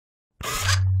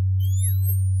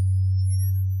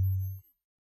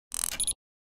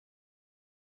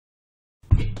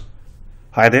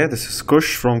Hi there, this is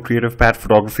Kush from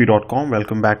creativepathphotography.com.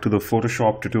 Welcome back to the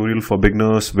Photoshop tutorial for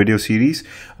beginners video series.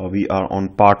 We are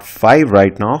on part 5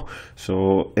 right now.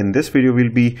 So in this video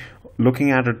we'll be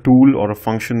looking at a tool or a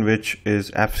function which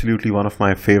is absolutely one of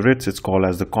my favorites. It's called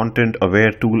as the content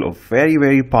aware tool, a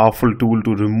very powerful tool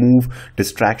to remove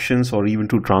distractions or even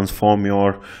to transform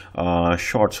your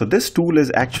shot. So this tool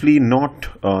is actually not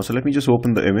so let me just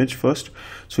open the image first.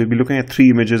 So we'll be looking at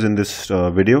 3 images in this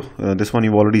video. This one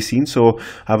you've already seen, so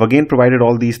I've again provided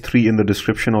all these 3 in the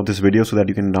description of this video so that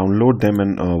you can download them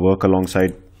and work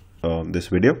alongside this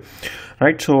video,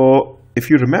 right? So if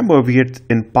you remember, we had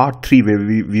in part 3 where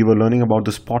we were learning about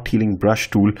the spot healing brush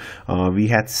tool, we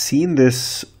had seen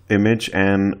this image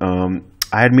and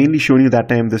I had mainly shown you that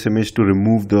time this image to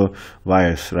remove the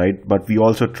wires, right? But we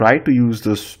also tried to use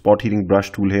the spot healing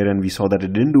brush tool here and we saw that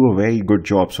it didn't do a very good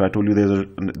job. So I told you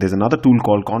there's another tool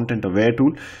called content aware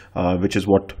tool, which is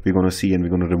what we're going to see, and we're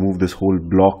going to remove this whole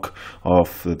block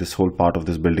of this whole part of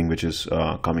this building which is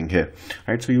coming here,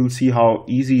 right? So you'll see how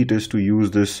easy it is to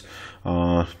use this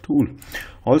tool.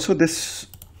 Also this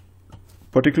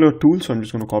particular tool, so I'm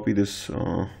just going to copy this,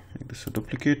 make this a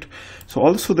duplicate. So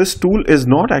also this tool is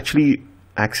not actually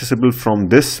accessible from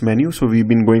this menu, so we've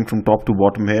been going from top to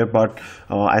bottom here, but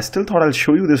I still thought I'll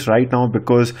show you this right now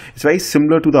because it's very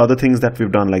similar to the other things that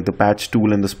we've done, like the patch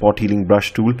tool and the spot healing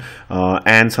brush tool,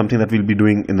 and something that we'll be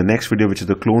doing in the next video, which is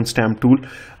the clone stamp tool.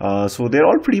 So they're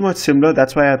all pretty much similar.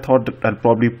 That's why I thought that I'll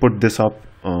probably put this up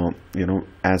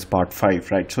as part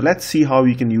 5, right? So let's see how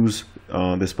we can use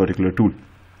this particular tool.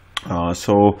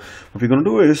 So what we're going to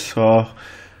do is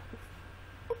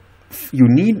you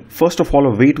need first of all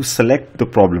a way to select the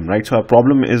problem, right? So our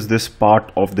problem is this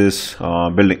part of this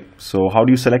building. So how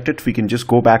do you select it? We can just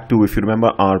go back to, if you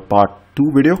remember, our part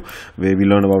 2 video where we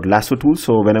learned about lasso tools.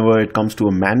 So whenever it comes to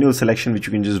a manual selection which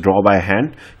you can just draw by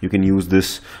hand, you can use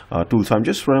this tool. So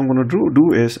what I'm going to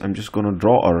do is I'm just going to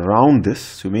draw around this.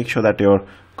 So make sure that you're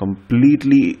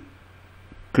completely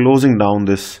closing down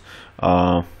this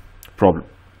problem,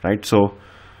 right? So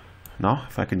now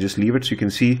if I can just leave it, so you can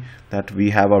see that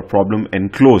we have our problem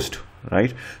enclosed,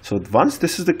 right? So once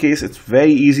this is the case, it's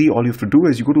very easy. All you have to do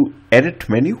is you go to edit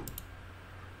menu,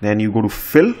 then you go to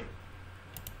fill,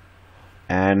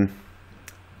 and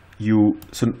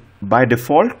so by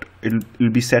default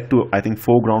it'll be set to, I think,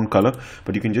 foreground color,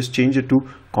 but you can just change it to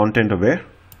content aware,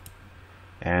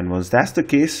 and once that's the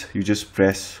case you just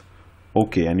press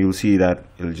OK and you'll see that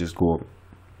it'll just go.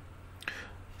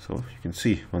 So you can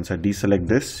see once I deselect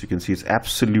this, you can see it's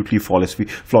absolutely flawless.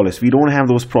 We don't have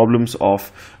those problems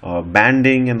of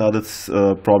banding and the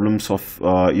other problems of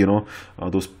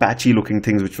those patchy looking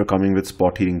things which were coming with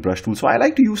spot healing brush tool. So I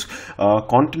like to use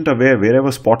content aware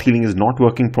wherever spot healing is not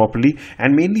working properly,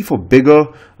 and mainly for bigger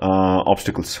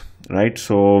obstacles, right?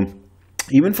 So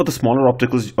even for the smaller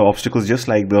obstacles, just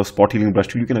like the spot healing brush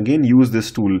tool, you can again use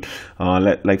this tool.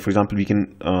 Like for example, we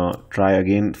can try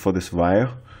again for this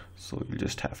wire. So you'll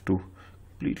just have to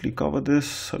completely cover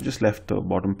this. I've just left the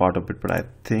bottom part of it, but I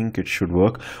think it should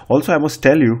work. Also, I must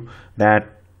tell you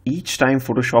that each time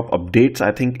Photoshop updates,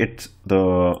 I think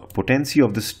the potency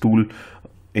of this tool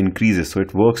increases, so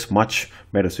it works much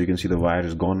better. So you can see the wire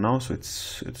is gone now. So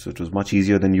it was much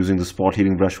easier than using the spot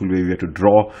healing brush tool where we had to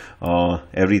draw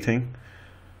everything,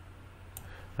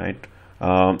 right?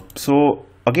 So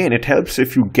again, it helps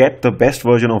if you get the best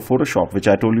version of Photoshop, which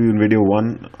I told you in video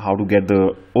 1 how to get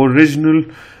the original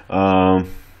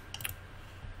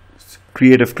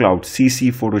Creative Cloud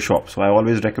CC Photoshop. So I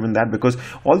always recommend that because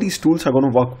all these tools are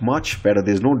going to work much better.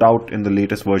 There's no doubt in the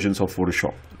latest versions of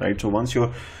Photoshop, right? So once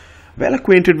you're well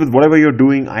acquainted with whatever you're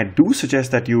doing, I do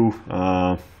suggest that you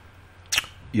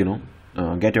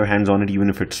get your hands on it, even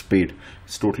if it's paid.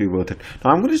 It's totally worth it.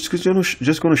 Now I'm just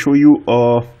going to show you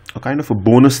a kind of a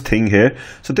bonus thing here.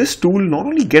 So this tool not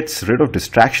only gets rid of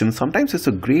distractions, sometimes it's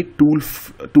a great tool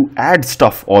to add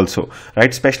stuff also, right?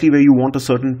 Especially where you want a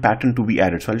certain pattern to be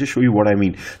added. So I'll just show you what I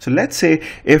mean. So let's say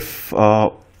if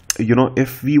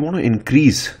if we want to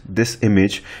increase this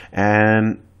image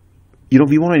and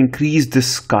we want to increase this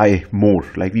sky more,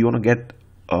 like we want to get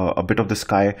a bit of the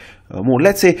sky more.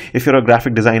 Let's say if you're a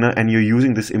graphic designer and you're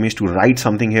using this image to write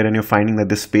something here and you're finding that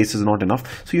this space is not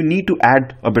enough, so you need to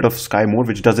add a bit of sky more,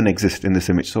 which doesn't exist in this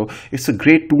image. So it's a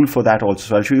great tool for that also.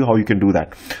 So I'll show you how you can do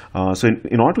that. So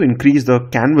in order to increase the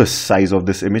canvas size of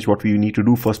this image, what we need to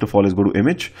do first of all is go to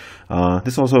image.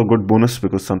 This is also a good bonus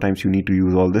because sometimes you need to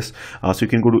use all this. So you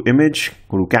can go to image,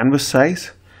 go to canvas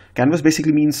size, Canvas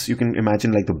basically means, you can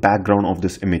imagine like the background of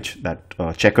this image, that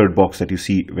checkered box that you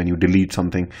see when you delete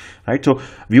something, right? So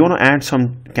we want to add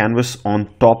some canvas on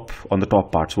the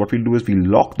top part. So what we'll do is we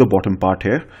lock the bottom part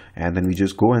here, and then we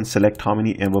just go and select how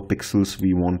many ever pixels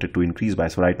we want it to increase by.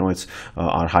 So right now it's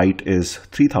our height is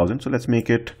 3000, so let's make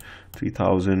it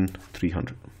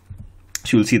 3300.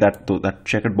 So you'll see that that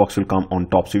checkered box will come on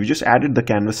top. So we just added the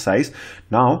canvas size.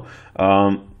 Now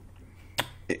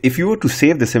if you were to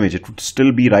save this image, it would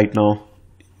still be right now,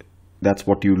 that's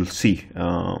what you'll see,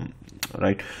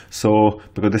 right? So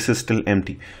because this is still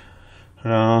empty.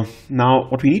 Now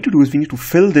what we need to do is we need to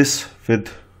fill this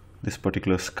with this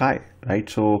particular sky, right?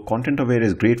 So content aware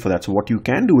is great for that. So what you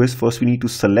can do is, first we need to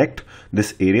select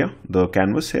this area, the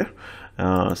canvas here.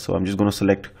 So I'm just going to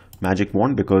select magic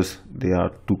wand because they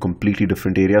are two completely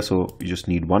different areas. So you just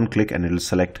need one click and it will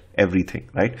select everything,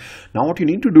 right? Now what you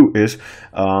need to do is,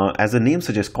 as the name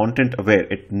suggests, content aware,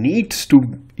 it needs to,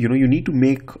 you need to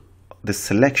make the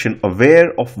selection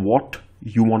aware of what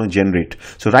you want to generate.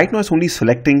 So right now it's only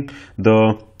selecting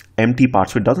the empty part,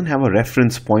 so it doesn't have a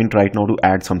reference point right now to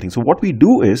add something. So what we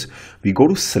do is we go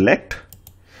to select,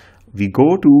 we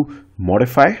go to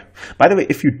modify. By the way,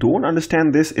 if you don't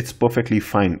understand this, it's perfectly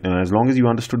fine. As long as you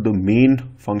understood the main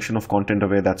function of content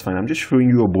aware, that's fine. I'm just showing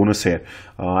you a bonus here.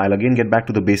 I'll again get back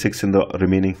to the basics in the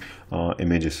remaining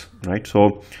images, right?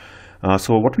 So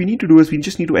what we need to do is we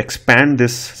just need to expand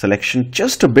this selection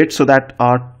just a bit so that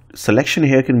our selection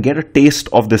here can get a taste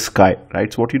of the sky,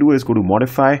 right? So what you do is go to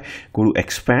modify, go to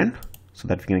expand, so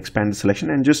that we can expand the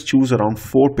selection, and just choose around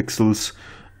 4 pixels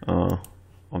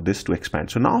of this to expand.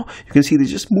 So now you can see they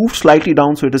just moved slightly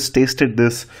down, so it has tasted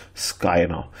this sky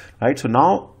now, right? So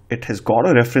now it has got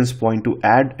a reference point to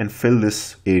add and fill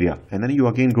this area, and then you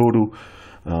again go to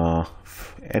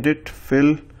edit,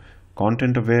 fill,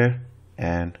 content aware,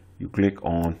 and you click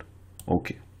on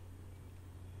OK.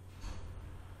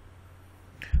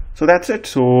 So that's it.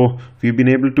 So we've been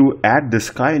able to add this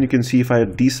sky, and you can see if I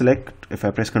deselect, if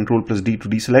I press Ctrl+D to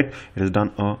deselect, it has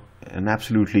done an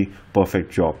absolutely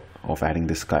perfect job of adding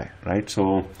this sky, right?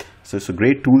 So it's a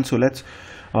great tool. So let's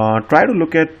try to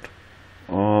look at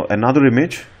another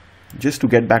image just to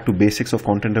get back to basics of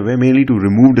content aware, mainly to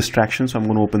remove distractions. So I'm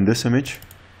going to open this image.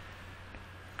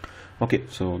 Okay,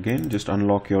 so again, just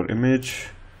unlock your image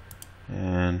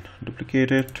and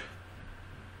duplicate it,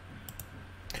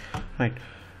 right?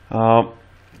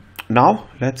 Now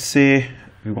let's say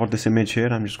we got this image here.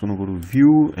 I'm just going to go to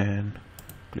view and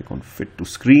click on fit to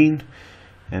screen,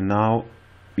 and now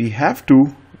we have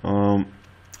to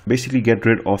basically get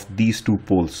rid of these 2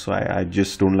 poles. So I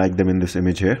just don't like them in this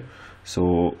image here,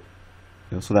 so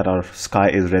so that our sky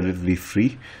is relatively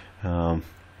free.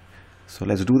 So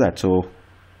let's do that. So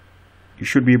you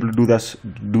should be able to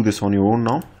do this on your own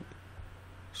now.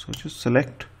 So just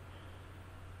select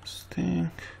this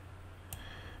thing,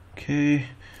 okay,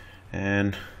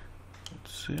 and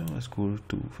let's go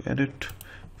to edit,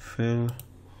 fill,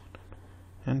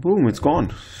 and boom, it's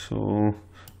gone. So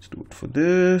let's do it for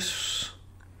this,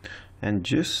 and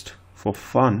just for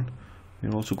fun,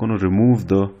 we're also going to remove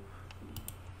the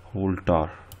whole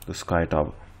tower, the sky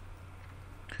tower.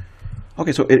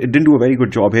 Okay, so it didn't do a very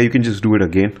good job here. You can just do it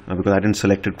again because I didn't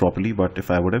select it properly, but if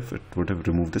I would have, it would have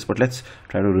removed this. But let's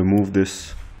try to remove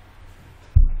this.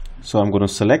 So I'm going to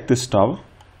select this tower,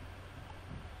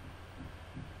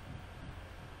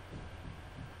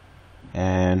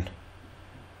 and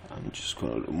I'm just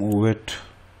going to remove it.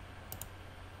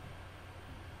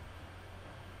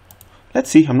 Let's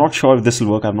see. I'm not sure if this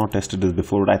will work. I've not tested this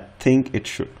before, but I think it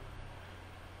should.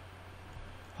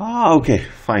 Okay,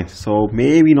 fine. So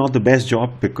maybe not the best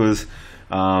job because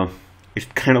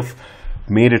it kind of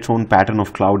made its own pattern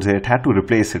of clouds here. It had to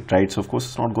replace it, right? So of course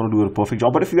it's not going to do a perfect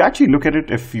job, but if you actually look at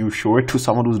it, if you show it to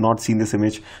someone who's not seen this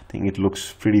image, I think it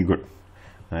looks pretty good,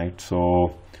 right?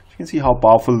 So you can see how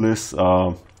powerful this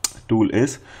tool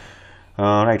is.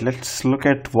 Right, let's look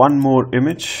at one more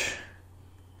image.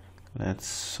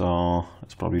 Let's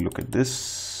probably look at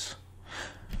this.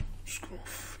 Just go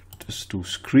fit this to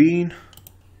screen.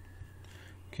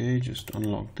 Okay, just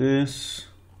unlock this,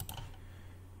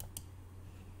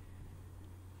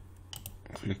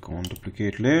 click on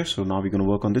duplicate layer. So now we're going to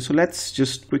work on this. So let's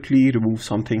just quickly remove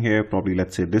something here, probably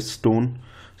let's say this stone.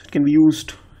 So it can be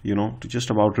used, to just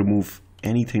about remove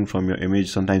anything from your image.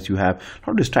 Sometimes you have a lot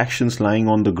of distractions lying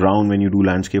on the ground when you do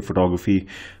landscape photography,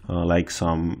 like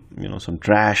some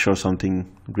trash or something.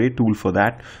 Great tool for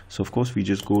that. So of course we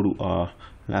just go to our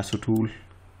lasso tool.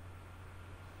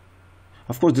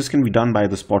 Of course, this can be done by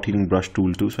the spot healing brush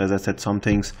tool too. So as I said, some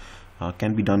things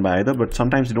can be done by either, but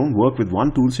sometimes they don't work with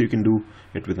one tool, so you can do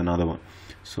it with another one.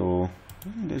 So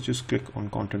Let's just click on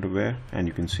content aware and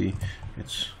you can see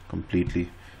it's completely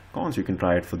gone. So you can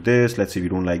try it for this. Let's say if you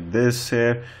don't like this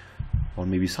here, or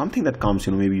maybe something that comes,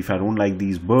 you know, maybe if I don't like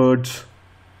these birds,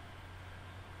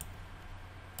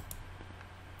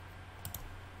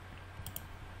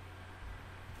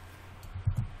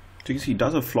 so you can see it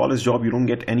does a flawless job. You don't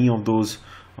get any of those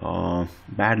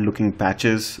bad looking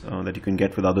patches that you can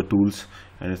get with other tools,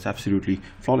 and it's absolutely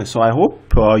flawless. So I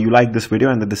hope you like this video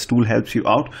and that this tool helps you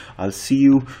out. I'll see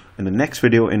you in the next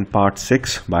video in part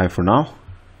 6. Bye for now.